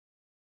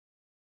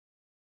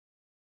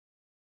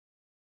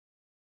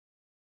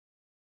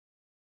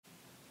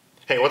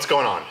Hey, what's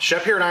going on?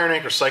 Shep here at Iron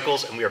Anchor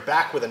Cycles, and we are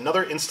back with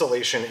another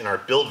installation in our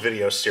build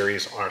video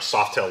series on our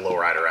Softail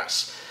Lowrider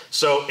S.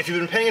 So if you've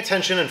been paying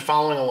attention and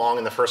following along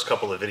in the first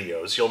couple of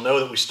videos, you'll know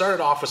that we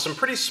started off with some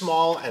pretty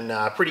small and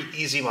pretty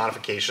easy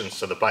modifications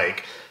to the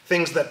bike.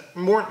 Things that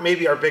weren't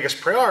maybe our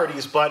biggest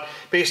priorities, but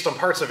based on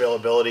parts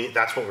availability,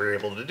 that's what we were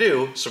able to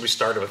do, so we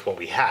started with what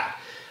we had.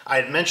 I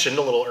had mentioned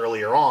a little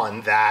earlier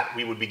on that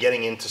we would be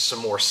getting into some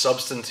more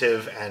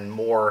substantive and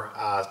more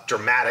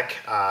dramatic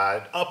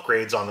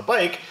upgrades on the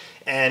bike,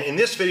 and in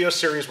this video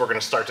series we're going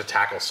to start to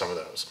tackle some of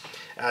those.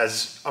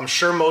 As I'm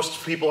sure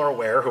most people are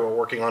aware who are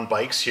working on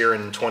bikes here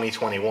in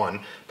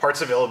 2021,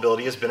 parts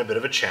availability has been a bit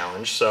of a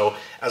challenge, so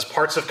as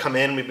parts have come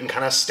in, we've been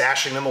kind of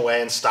stashing them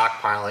away and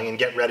stockpiling and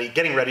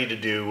getting ready to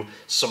do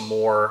some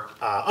more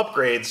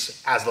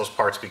upgrades as those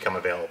parts become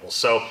available.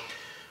 So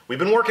we've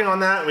been working on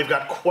that, and we've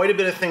got quite a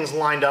bit of things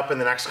lined up in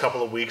the next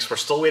couple of weeks. We're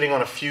still waiting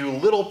on a few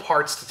little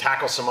parts to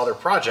tackle some other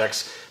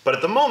projects, but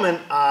at the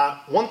moment,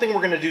 one thing we're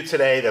going to do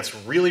today that's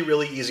really,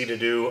 really easy to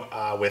do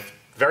with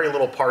very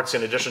little parts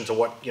in addition to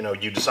what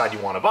you decide you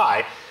want to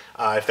buy,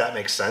 if that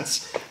makes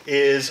sense,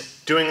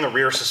 is doing the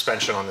rear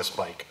suspension on this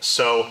bike.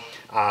 So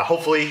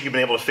hopefully you've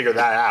been able to figure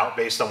that out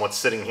based on what's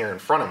sitting here in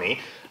front of me.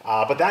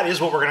 But that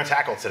is what we're going to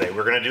tackle today.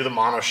 We're going to do the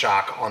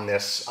Monoshock on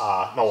this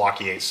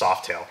Milwaukee M8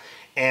 Softail.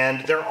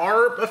 And there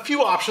are a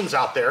few options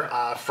out there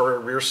for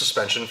rear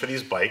suspension for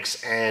these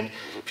bikes, and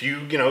if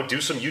you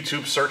do some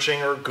YouTube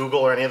searching or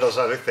Google or any of those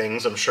other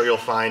things, I'm sure you'll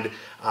find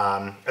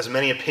as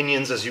many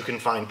opinions as you can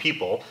find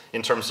people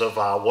in terms of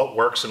what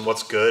works and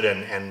what's good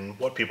and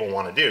what people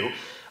want to do.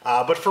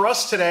 But for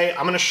us today,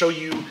 I'm going to show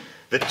you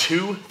the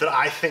two that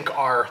I think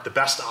are the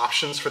best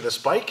options for this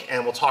bike,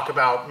 and we'll talk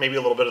about maybe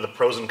a little bit of the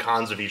pros and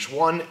cons of each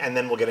one, and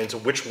then we'll get into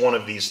which one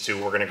of these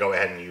two we're going to go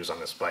ahead and use on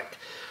this bike.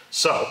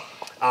 So,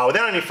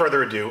 without any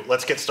further ado,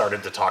 let's get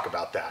started to talk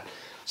about that.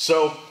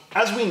 So,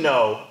 as we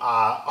know,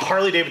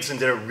 Harley-Davidson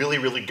did a really,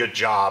 really good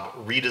job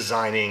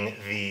redesigning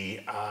the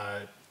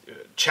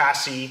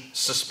chassis,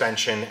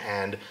 suspension,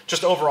 and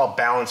just overall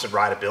balance and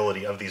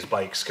rideability of these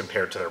bikes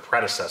compared to their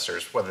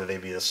predecessors, whether they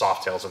be the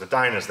Softails or the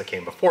Dynas that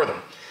came before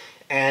them.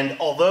 And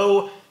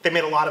although they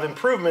made a lot of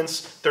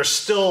improvements, there's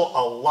still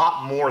a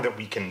lot more that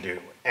we can do.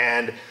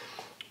 And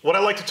what I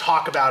like to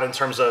talk about in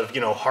terms of,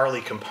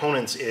 Harley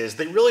components is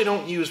they really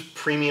don't use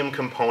premium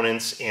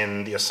components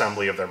in the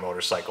assembly of their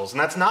motorcycles. And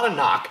that's not a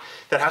knock.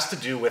 That has to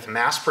do with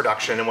mass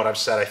production and what I've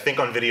said, I think,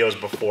 on videos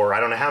before, I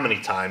don't know how many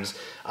times.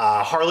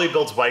 Harley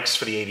builds bikes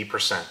for the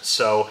 80%.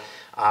 So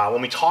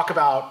when we talk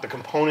about the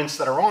components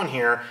that are on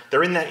here,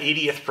 they're in that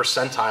 80th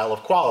percentile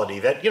of quality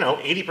that,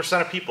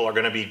 80% of people are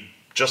going to be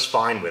just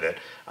fine with it.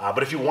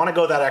 But if you want to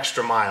go that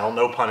extra mile,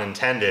 no pun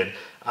intended,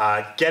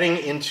 getting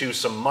into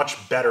some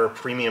much better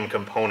premium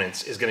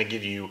components is going to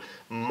give you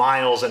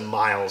miles and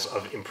miles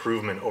of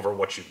improvement over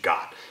what you've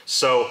got.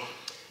 So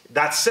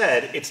that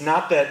said, it's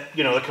not that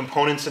the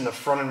components in the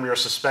front and rear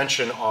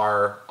suspension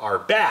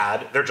are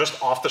bad. They're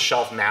just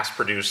off-the-shelf,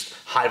 mass-produced,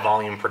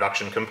 high-volume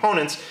production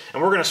components,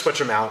 and we're going to switch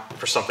them out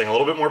for something a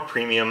little bit more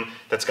premium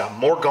that's got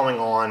more going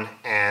on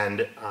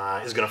and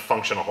is going to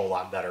function a whole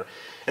lot better.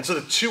 And so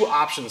the two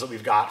options that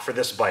we've got for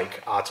this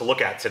bike to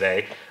look at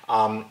today,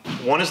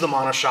 one is the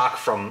Monoshock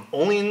from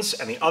Ohlins,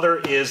 and the other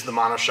is the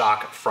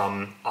Monoshock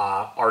from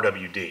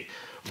RWD.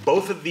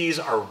 Both of these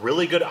are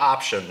really good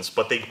options,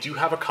 but they do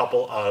have a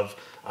couple of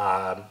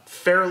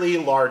fairly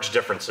large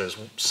differences,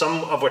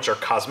 some of which are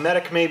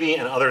cosmetic maybe,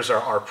 and others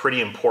are pretty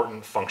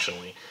important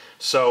functionally.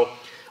 So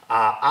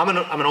I'm an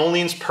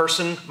Ohlins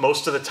person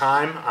most of the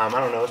time. I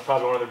don't know, it's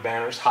probably one of their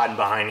banners hiding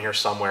behind here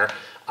somewhere.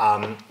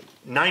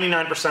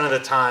 99% of the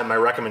time, my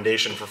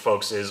recommendation for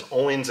folks is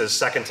Ohlins is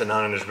second to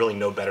none, and there's really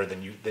no better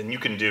than you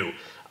can do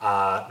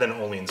than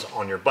Ohlins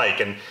on your bike.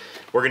 And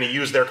we're going to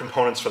use their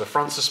components for the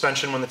front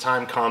suspension when the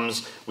time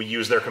comes. We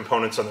use their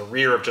components on the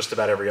rear of just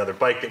about every other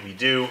bike that we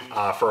do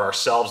for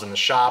ourselves in the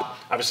shop.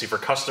 Obviously for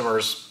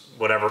customers,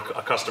 whatever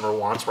a customer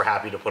wants, we're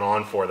happy to put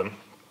on for them.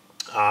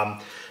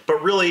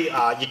 But really,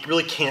 you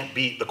really can't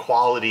beat the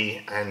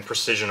quality and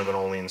precision of an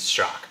Ohlins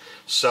shock.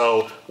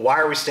 So why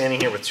are we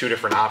standing here with two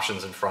different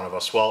options in front of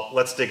us? Well,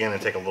 let's dig in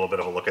and take a little bit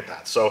of a look at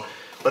that. So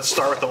let's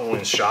start with the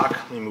Ohlins shock.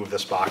 Let me move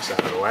this box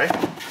out of the way.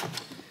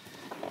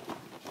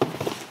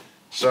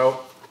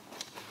 So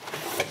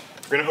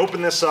we're going to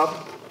open this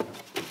up,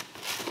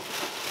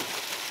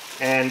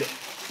 and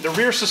the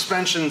rear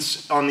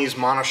suspensions on these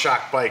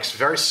Monoshock bikes,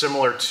 very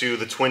similar to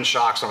the twin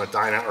shocks on a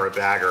Dyna or a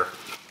Bagger.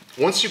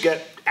 Once you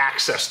get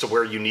access to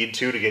where you need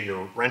to get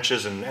your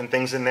wrenches and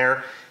things in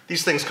there,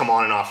 these things come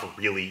on and off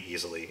really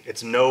easily.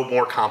 It's no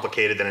more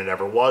complicated than it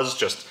ever was.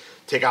 Just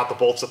take out the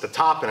bolts at the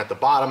top and at the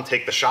bottom,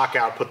 take the shock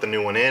out, put the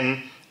new one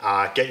in,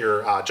 get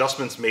your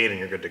adjustments made, and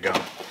you're good to go.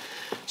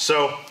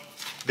 So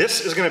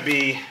this is going to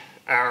be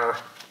our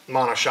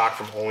Monoshock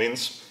from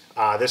Ohlins.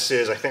 This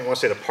is, I want to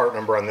say the part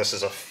number on this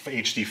is a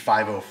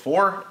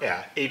HD504.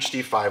 Yeah,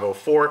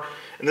 HD504.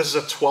 And this is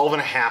a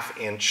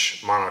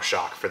 12.5-inch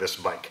Monoshock for this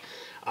bike.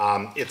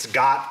 It's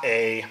got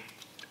a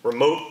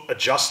remote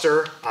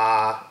adjuster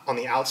on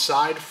the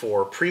outside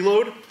for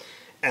preload,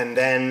 and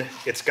then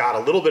it's got a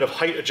little bit of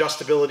height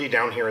adjustability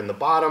down here in the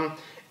bottom,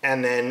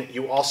 and then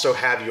you also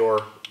have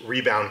your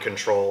rebound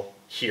control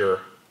here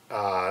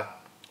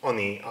on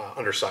the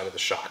underside of the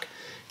shock.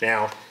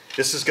 Now,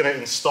 this is going to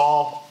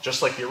install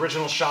just like the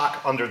original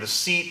shock under the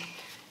seat,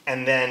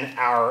 and then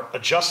our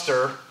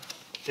adjuster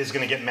is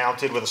going to get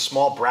mounted with a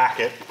small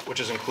bracket, which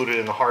is included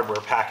in the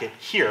hardware packet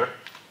here.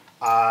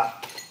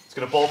 It's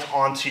going to bolt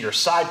onto your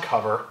side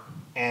cover,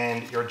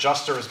 and your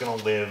adjuster is going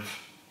to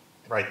live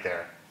right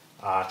there.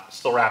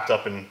 Still wrapped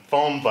up in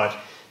foam, but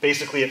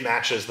basically it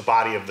matches the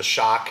body of the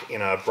shock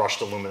in a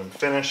brushed aluminum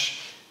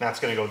finish. And that's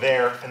going to go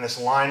there, and this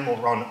line will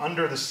run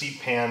under the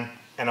seat pan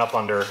and up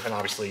under, and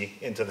obviously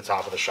into the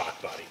top of the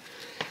shock body.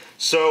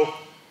 So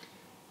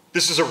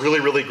this is a really,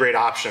 really great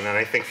option, and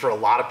I think for a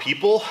lot of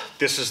people,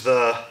 this is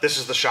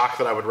the shock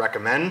that I would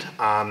recommend.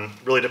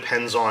 Really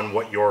depends on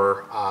what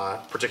your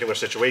particular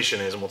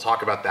situation is, and we'll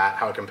talk about that,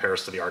 how it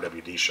compares to the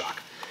RWD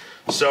shock.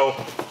 So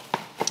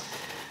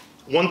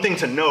one thing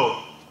to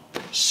note,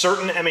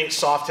 certain M8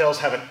 Softails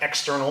have an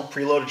external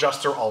preload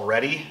adjuster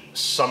already.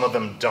 Some of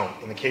them don't.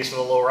 In the case of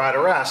the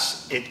Lowrider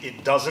S,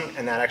 it doesn't,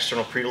 and that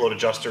external preload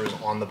adjuster is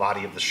on the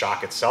body of the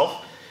shock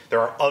itself. There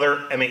are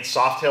other M8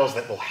 Softails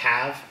that will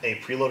have a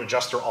preload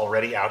adjuster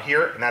already out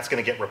here, and that's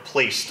going to get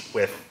replaced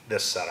with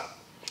this setup.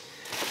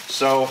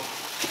 So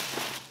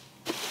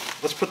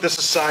let's put this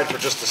aside for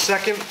just a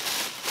second.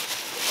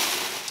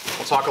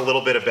 We'll talk a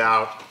little bit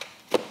about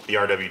the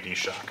RWD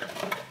shock.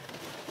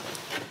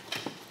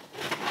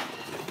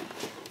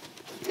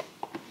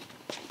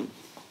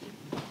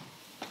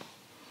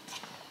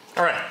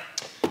 All right,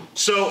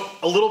 so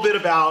a little bit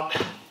about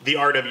the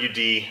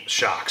RWD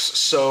shocks.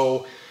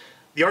 So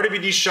the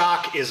RWD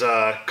shock is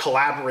a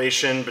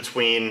collaboration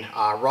between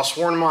Russ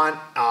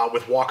Warnemont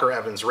with Walker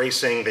Evans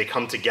Racing. They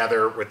come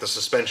together with the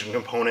suspension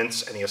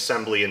components and the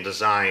assembly and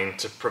design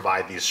to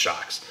provide these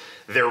shocks.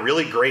 They're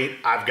really great.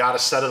 I've got a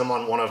set of them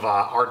on one of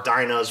our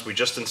dynos. We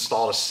just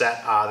installed a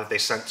set that they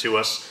sent to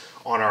us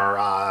on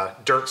our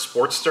Dirt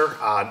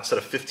Sportster, instead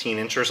of 15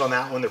 inches on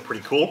that one. They're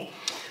pretty cool.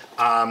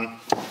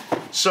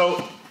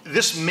 So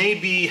this may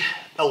be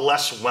a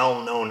less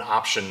well-known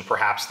option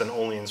perhaps than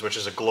Ohlins, which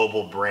is a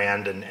global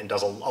brand and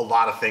does a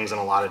lot of things in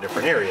a lot of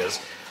different areas.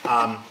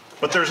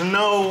 But there's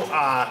no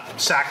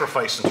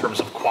sacrifice in terms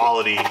of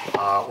quality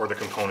or the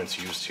components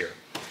used here.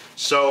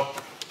 So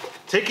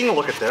taking a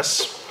look at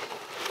this,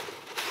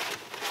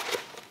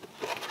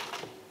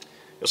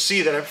 you'll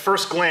see that at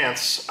first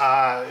glance,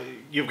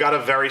 you've got a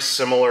very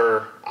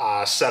similar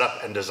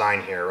setup and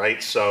design here,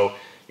 right? So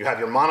you have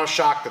your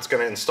Monoshock that's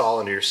going to install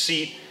into your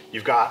seat.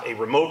 You've got a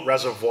remote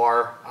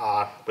reservoir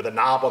with a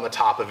knob on the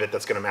top of it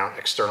that's going to mount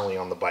externally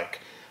on the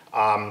bike.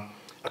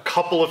 A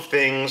couple of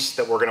things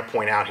that we're going to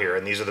point out here,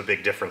 and these are the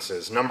big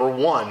differences. Number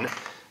one,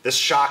 this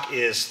shock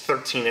is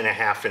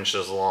 13.5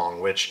 inches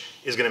long, which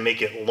is going to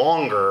make it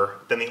longer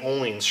than the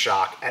Ohlins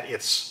shock at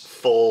its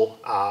full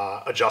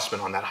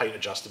adjustment on that height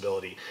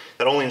adjustability.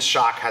 That Ohlins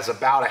shock has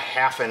about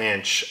 1/2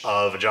 inch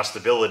of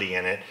adjustability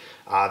in it.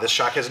 This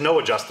shock has no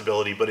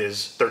adjustability, but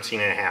is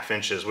 13.5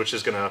 inches, which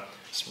is going to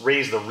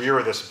raise the rear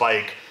of this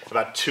bike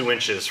about 2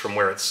 inches from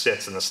where it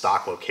sits in the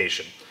stock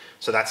location.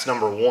 So that's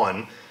number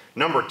one.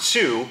 Number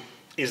two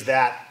is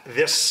that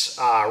this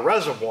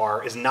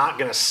reservoir is not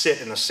going to sit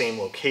in the same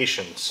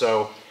location.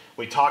 So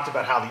we talked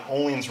about how the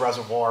Ohlins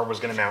reservoir was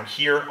going to mount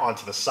here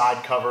onto the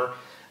side cover.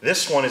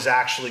 This one is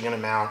actually going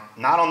to mount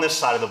not on this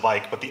side of the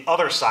bike, but the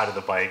other side of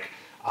the bike.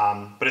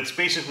 But it's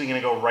basically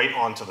going to go right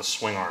onto the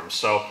swing arm.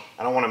 So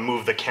I don't want to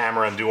move the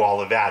camera and do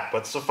all of that,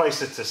 but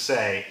suffice it to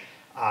say,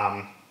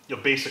 you'll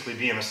basically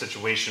be in a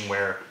situation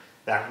where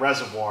that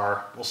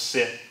reservoir will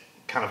sit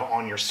kind of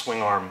on your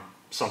swing arm,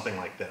 something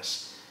like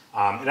this.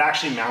 It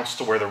actually mounts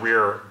to where the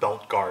rear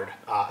belt guard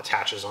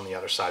attaches on the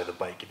other side of the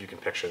bike, if you can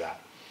picture that.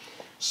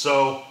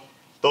 So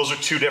those are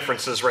two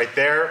differences right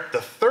there.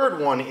 The third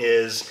one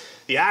is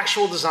the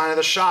actual design of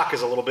the shock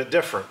is a little bit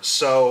different.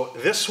 So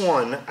this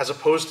one, as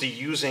opposed to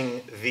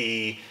using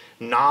the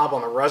knob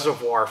on the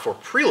reservoir for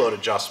preload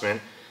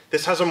adjustment,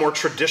 this has a more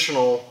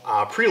traditional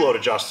preload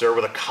adjuster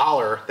with a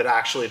collar that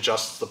actually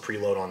adjusts the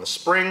preload on the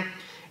spring.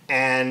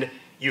 And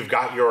you've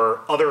got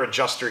your other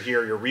adjuster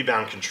here, your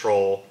rebound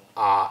control,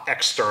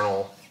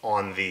 external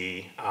on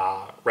the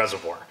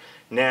reservoir.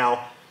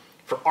 Now,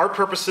 for our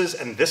purposes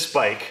and this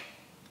bike,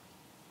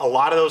 a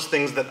lot of those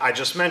things that I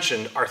just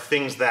mentioned are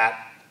things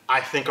that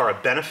I think are a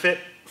benefit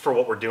for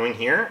what we're doing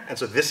here. And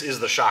so this is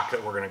the shock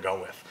that we're going to go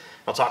with.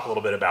 I'll talk a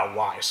little bit about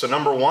why. So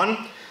number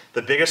one,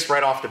 the biggest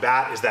right off the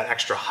bat is that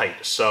extra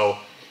height. So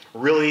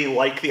really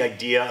like the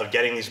idea of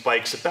getting these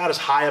bikes about as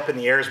high up in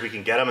the air as we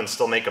can get them and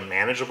still make them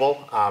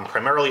manageable.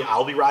 Primarily,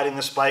 I'll be riding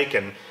this bike,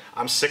 and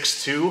I'm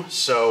 6'2",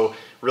 so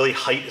really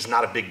height is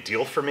not a big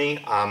deal for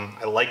me.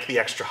 I like the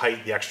extra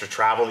height, the extra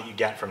travel that you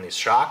get from these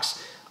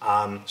shocks.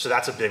 So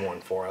that's a big one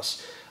for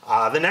us.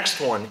 The next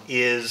one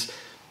is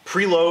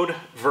preload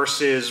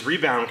versus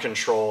rebound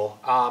control.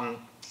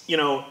 You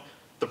know,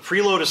 the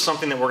preload is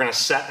something that we're going to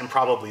set and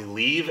probably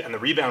leave, and the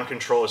rebound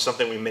control is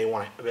something we may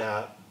want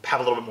to have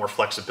a little bit more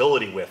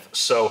flexibility with.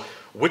 So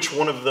which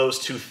one of those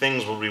two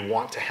things would we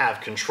want to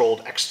have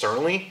controlled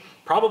externally?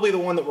 Probably the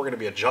one that we're going to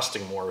be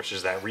adjusting more, which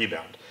is that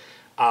rebound.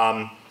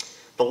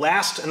 The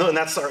last, and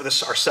that's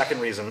our second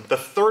reason. The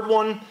third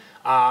one,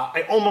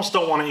 I almost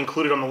don't want to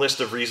include it on the list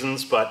of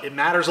reasons, but it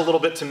matters a little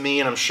bit to me,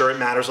 and I'm sure it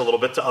matters a little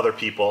bit to other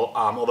people,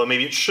 although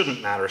maybe it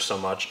shouldn't matter so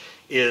much,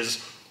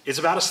 is it's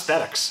about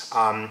aesthetics.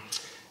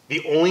 The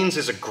Ohlins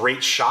is a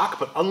great shock,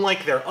 but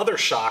unlike their other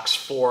shocks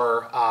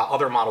for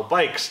other model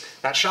bikes,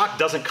 that shock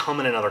doesn't come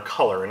in another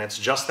color, and it's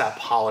just that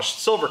polished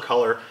silver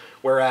color,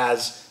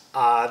 whereas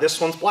this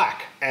one's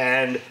black.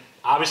 And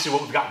obviously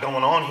what we've got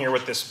going on here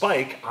with this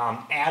bike,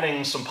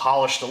 adding some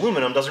polished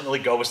aluminum doesn't really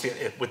go with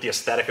the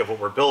aesthetic of what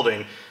we're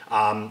building,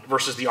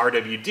 versus the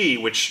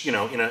RWD, which, you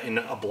know, in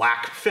a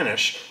black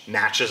finish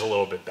matches a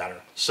little bit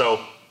better. So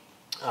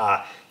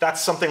that's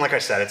something, like I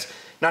said, it's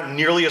not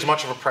nearly as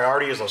much of a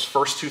priority as those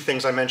first two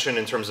things I mentioned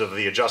in terms of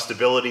the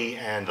adjustability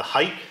and the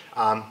height,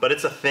 but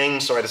it's a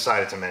thing, so I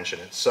decided to mention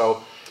it.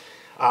 So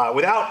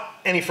without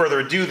any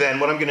further ado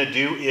then, what I'm gonna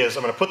do is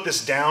I'm gonna put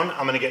this down,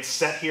 I'm gonna get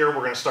set here,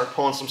 we're gonna start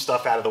pulling some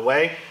stuff out of the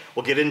way,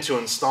 we'll get into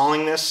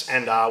installing this,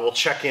 and we'll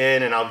check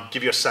in and I'll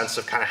give you a sense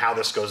of kind of how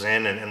this goes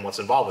in and what's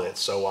involved with it,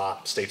 so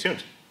stay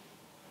tuned.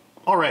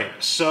 All right,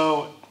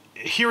 so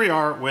here we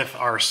are with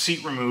our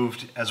seat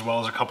removed as well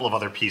as a couple of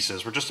other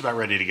pieces. We're just about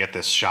ready to get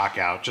this shock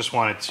out. Just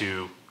wanted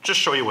to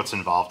show you what's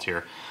involved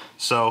here.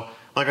 So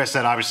like I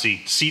said,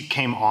 obviously seat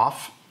came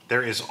off.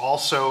 There is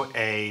also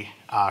a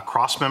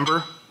cross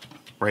member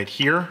right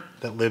here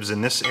that lives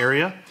in this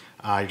area.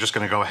 You're just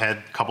gonna go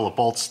ahead, a couple of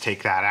bolts,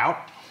 take that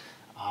out.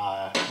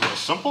 Real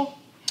simple.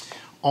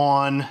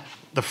 On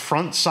the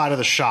front side of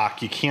the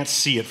shock, you can't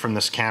see it from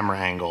this camera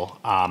angle,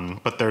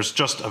 but there's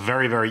just a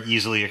very, very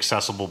easily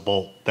accessible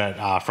bolt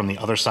that from the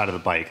other side of the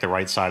bike, the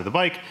right side of the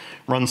bike,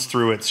 runs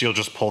through it, so you'll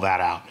just pull that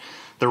out.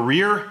 The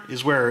rear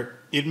is where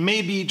it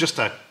may be just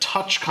a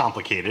touch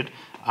complicated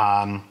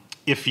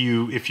if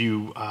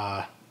you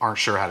aren't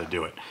sure how to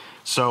do it.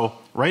 So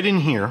right in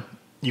here,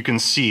 you can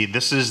see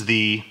this is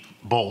the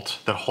bolt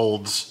that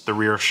holds the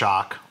rear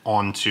shock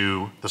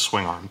onto the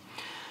swing arm.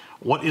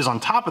 What is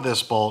on top of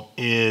this bolt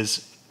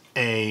is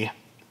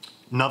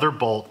another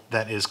bolt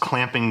that is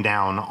clamping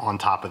down on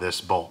top of this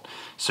bolt.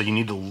 So you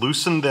need to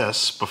loosen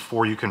this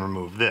before you can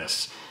remove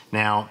this.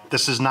 Now,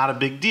 this is not a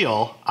big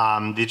deal.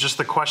 Just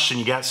the question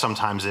you get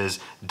sometimes is,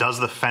 does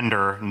the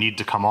fender need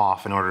to come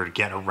off in order to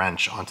get a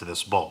wrench onto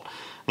this bolt?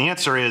 The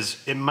answer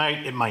is, it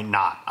might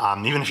not.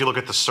 Even if you look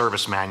at the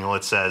service manual,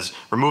 it says,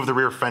 remove the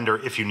rear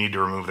fender if you need to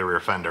remove the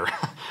rear fender,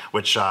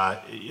 which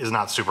is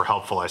not super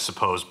helpful, I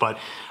suppose. But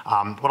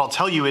what I'll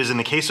tell you is, in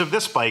the case of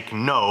this bike,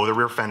 no, the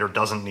rear fender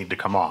doesn't need to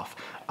come off.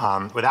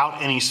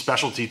 Without any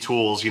specialty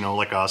tools,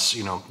 like us,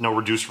 no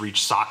reduced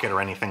reach socket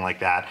or anything like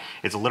that,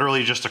 it's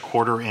literally just a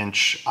 1/4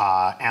 inch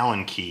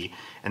Allen key,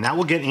 and that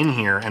will get in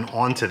here and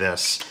onto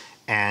this,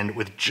 and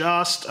with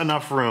just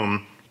enough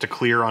room to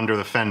clear under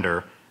the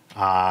fender,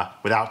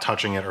 without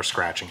touching it or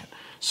scratching it.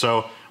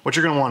 So what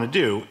you're going to want to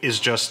do is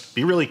just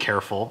be really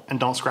careful and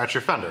don't scratch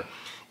your fender.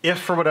 If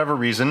for whatever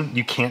reason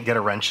you can't get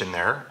a wrench in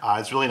there,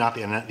 it's really not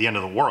the end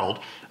of the world.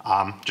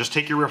 Just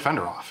take your rear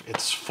fender off.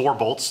 It's 4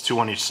 bolts, 2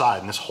 on each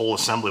side, and this whole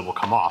assembly will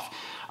come off.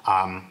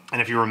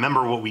 And if you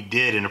remember what we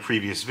did in a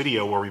previous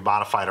video where we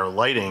modified our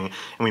lighting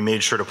and we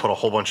made sure to put a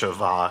whole bunch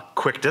of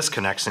quick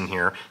disconnects in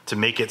here to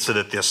make it so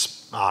that this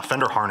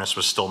fender harness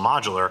was still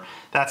modular,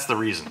 that's the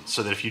reason.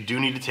 So that if you do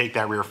need to take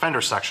that rear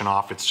fender section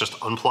off, it's just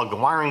unplug the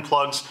wiring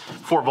plugs,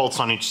 4 bolts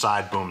on each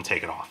side, boom,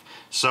 take it off.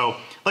 So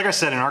like I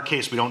said, in our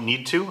case, we don't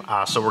need to,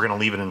 so we're gonna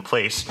leave it in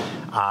place.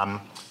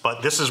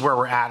 But this is where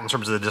we're at in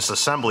terms of the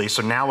disassembly.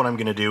 So now what I'm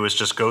gonna do is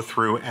just go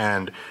through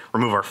and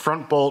remove our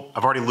front bolt.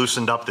 I've already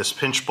loosened up this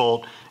pinch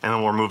bolt, and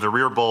then we'll remove the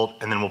rear bolt,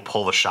 and then we'll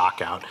pull the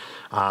shock out.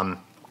 And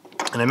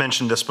I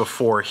mentioned this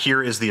before,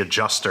 here is the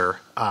adjuster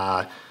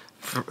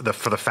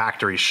for the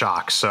factory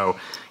shock. So,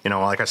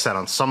 like I said,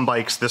 on some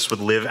bikes, this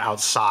would live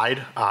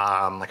outside,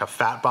 like a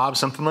Fat Bob,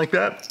 something like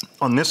that.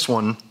 On this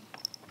one,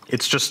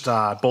 it's just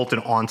bolted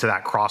onto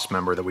that cross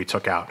member that we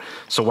took out.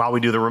 So while we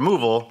do the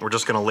removal, we're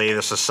just gonna lay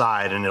this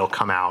aside and it'll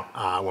come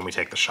out when we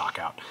take the shock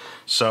out.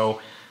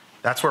 So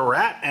that's where we're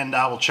at, and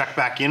we'll check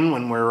back in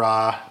when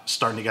we're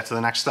starting to get to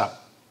the next step.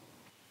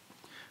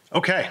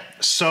 Okay,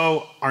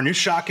 so our new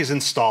shock is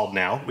installed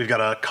now. We've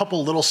got a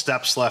couple little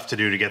steps left to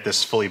do to get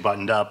this fully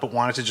buttoned up, but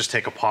wanted to just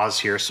take a pause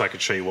here so I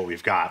could show you what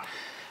we've got.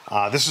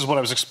 This is what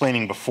I was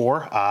explaining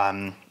before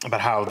about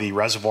how the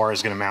reservoir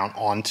is gonna mount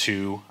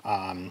onto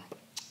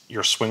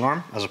your swing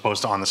arm as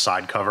opposed to on the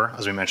side cover,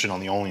 as we mentioned on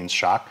the Ohlins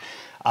shock.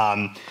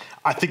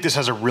 I think this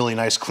has a really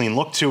nice clean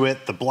look to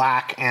it. The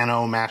black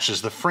ano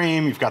matches the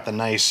frame. You've got the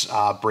nice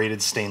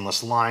braided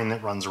stainless line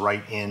that runs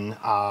right in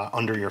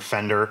under your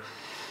fender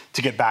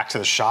to get back to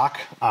the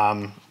shock.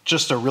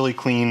 Just a really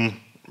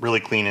clean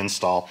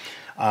install.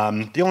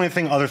 The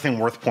only other thing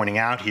worth pointing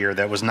out here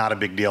that was not a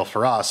big deal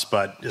for us,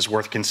 but is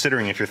worth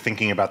considering if you're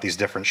thinking about these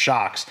different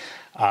shocks,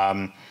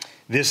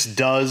 this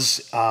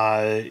does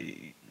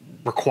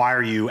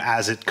require you,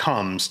 as it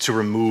comes, to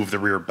remove the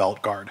rear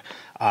belt guard.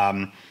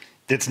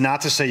 It's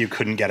not to say you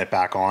couldn't get it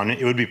back on.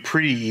 It would be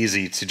pretty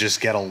easy to just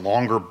get a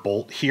longer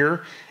bolt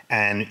here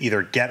and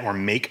either get or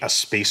make a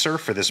spacer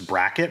for this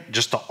bracket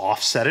just to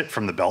offset it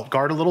from the belt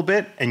guard a little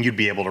bit, and you'd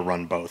be able to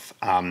run both.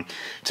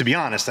 To be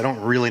honest, I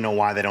don't really know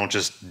why they don't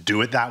just do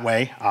it that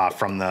way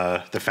from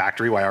the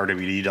factory, why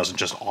RWD doesn't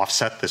just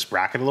offset this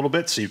bracket a little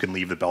bit so you can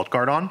leave the belt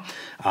guard on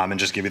and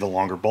just give you the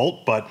longer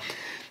bolt. But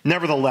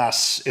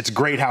nevertheless, it's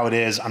great how it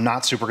is. I'm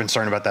not super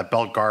concerned about that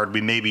belt guard.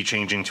 We may be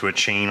changing to a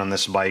chain on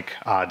this bike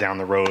down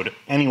the road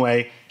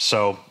anyway,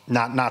 so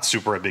not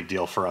super a big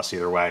deal for us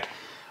either way.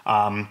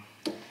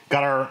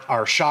 Got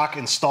our shock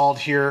installed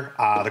here.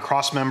 The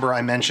cross member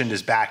I mentioned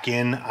is back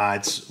in.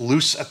 It's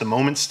loose at the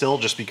moment still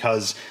just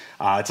because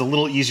it's a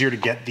little easier to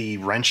get the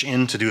wrench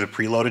in to do the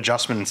preload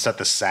adjustment and set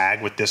the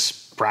sag with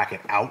this bracket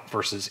out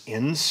versus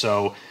in.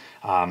 So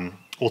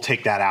we'll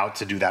take that out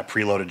to do that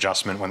preload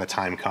adjustment when the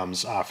time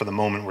comes. For the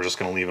moment, we're just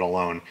gonna leave it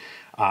alone.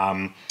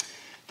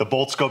 The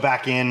bolts go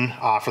back in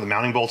for the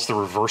mounting bolts, the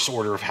reverse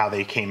order of how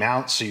they came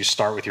out. So you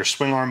start with your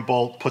swing arm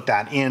bolt, put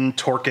that in,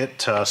 torque it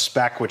to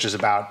spec, which is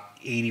about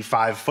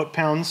 85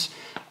 foot-pounds.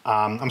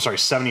 I'm sorry,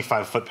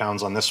 75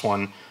 foot-pounds on this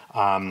one.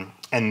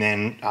 And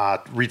then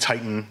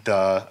retighten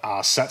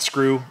the set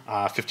screw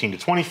 15 to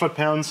 20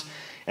 foot-pounds.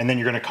 And then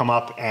you're gonna come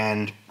up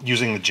and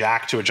using the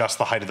jack to adjust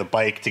the height of the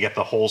bike to get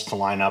the holes to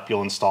line up,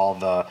 you'll install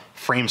the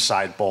frame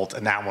side bolt,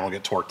 and that one will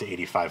get torqued to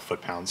 85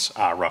 foot-pounds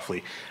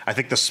roughly. I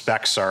think the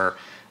specs are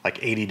like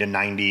 80 to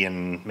 90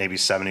 and maybe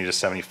 70 to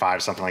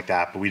 75, something like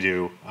that, but we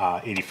do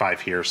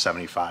 85 here,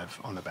 75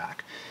 on the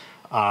back.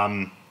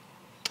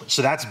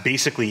 So that's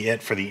basically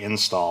it for the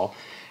install.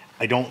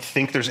 I don't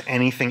think there's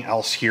anything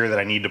else here that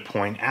I need to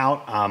point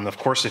out. Of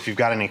course, if you've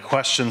got any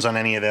questions on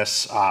any of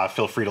this,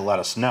 feel free to let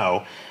us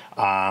know.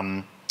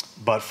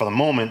 But for the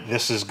moment,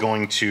 this is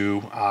going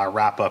to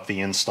wrap up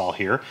the install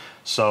here.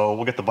 So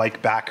we'll get the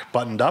bike back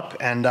buttoned up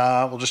and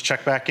we'll just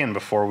check back in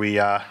before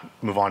we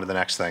move on to the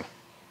next thing.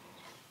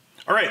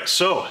 All right,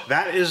 so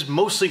that is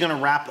mostly gonna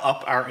wrap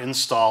up our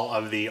install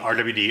of the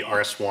RWD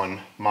RS-1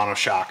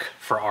 Monoshock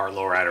for our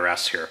Lowrider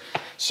S here.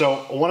 So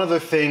one other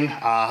thing,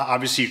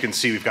 obviously you can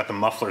see we've got the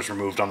mufflers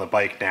removed on the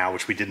bike now,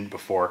 which we didn't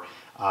before.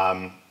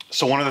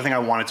 So one other thing I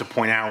wanted to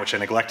point out, which I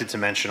neglected to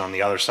mention on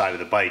the other side of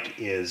the bike,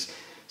 is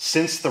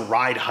since the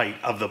ride height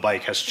of the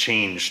bike has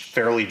changed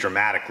fairly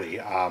dramatically,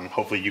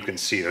 hopefully you can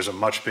see there's a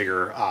much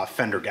bigger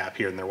fender gap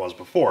here than there was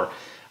before.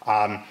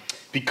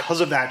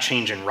 Because of that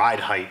change in ride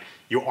height,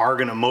 you are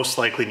gonna most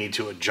likely need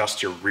to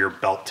adjust your rear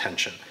belt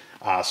tension.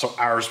 So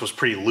ours was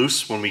pretty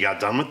loose when we got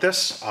done with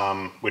this,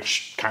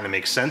 which kind of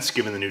makes sense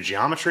given the new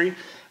geometry.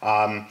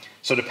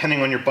 So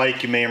depending on your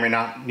bike, you may or may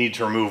not need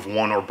to remove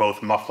one or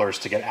both mufflers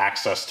to get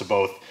access to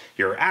both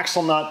your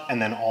axle nut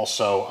and then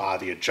also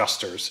the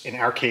adjusters. In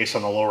our case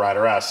on the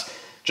Lowrider S,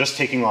 just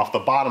taking off the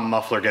bottom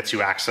muffler gets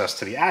you access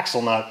to the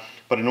axle nut,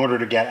 but in order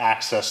to get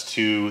access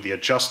to the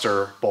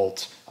adjuster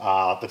bolt,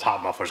 the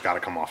top muffler's gotta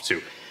come off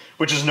too,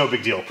 which is no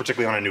big deal,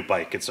 particularly on a new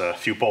bike. It's a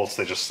few bolts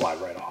that just slide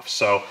right off.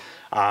 So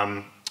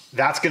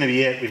that's gonna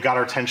be it. We've got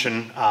our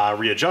tension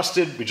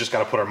readjusted. We just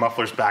gotta put our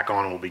mufflers back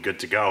on and we'll be good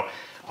to go.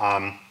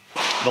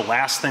 The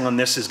last thing on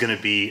this is gonna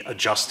be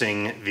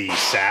adjusting the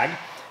sag.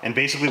 And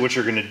basically what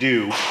you're gonna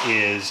do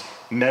is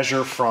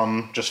measure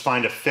from, just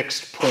find a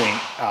fixed point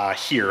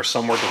here,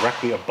 somewhere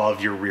directly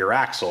above your rear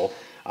axle,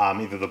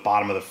 either the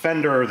bottom of the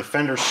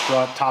fender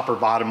strut, top or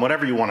bottom,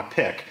 whatever you wanna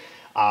pick.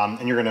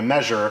 And you're gonna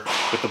measure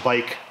with the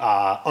bike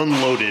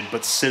unloaded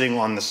but sitting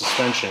on the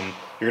suspension.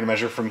 You're gonna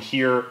measure from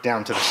here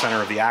down to the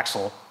center of the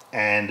axle,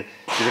 and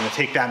you're gonna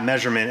take that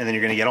measurement and then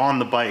you're gonna get on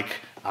the bike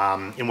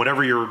in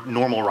whatever your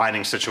normal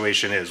riding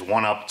situation is,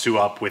 1 up, 2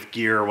 up with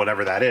gear,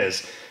 whatever that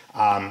is,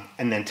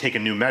 and then take a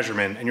new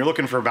measurement, and you're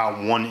looking for about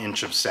 1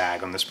 inch of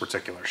sag on this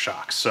particular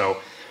shock. So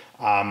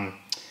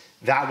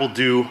that will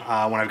do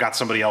when I've got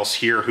somebody else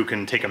here who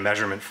can take a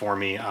measurement for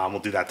me. We'll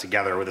do that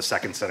together with a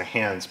second set of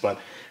hands. But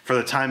for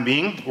the time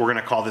being, we're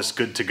gonna call this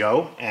good to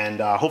go. And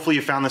hopefully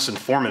you found this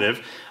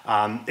informative.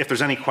 If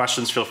there's any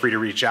questions, feel free to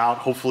reach out.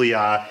 Hopefully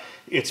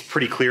it's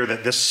pretty clear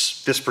that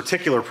this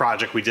particular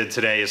project we did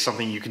today is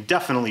something you can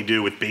definitely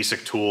do with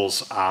basic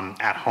tools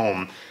at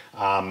home.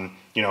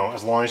 You know,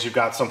 as long as you've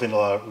got something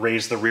to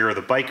raise the rear of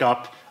the bike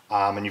up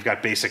and you've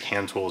got basic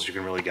hand tools, you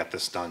can really get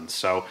this done.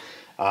 So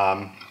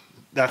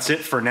that's it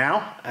for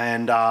now,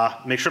 and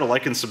make sure to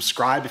like and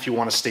subscribe if you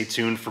want to stay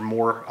tuned for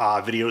more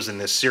videos in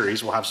this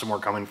series. We'll have some more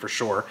coming for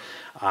sure.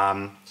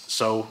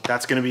 So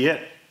that's going to be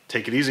it.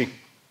 Take it easy.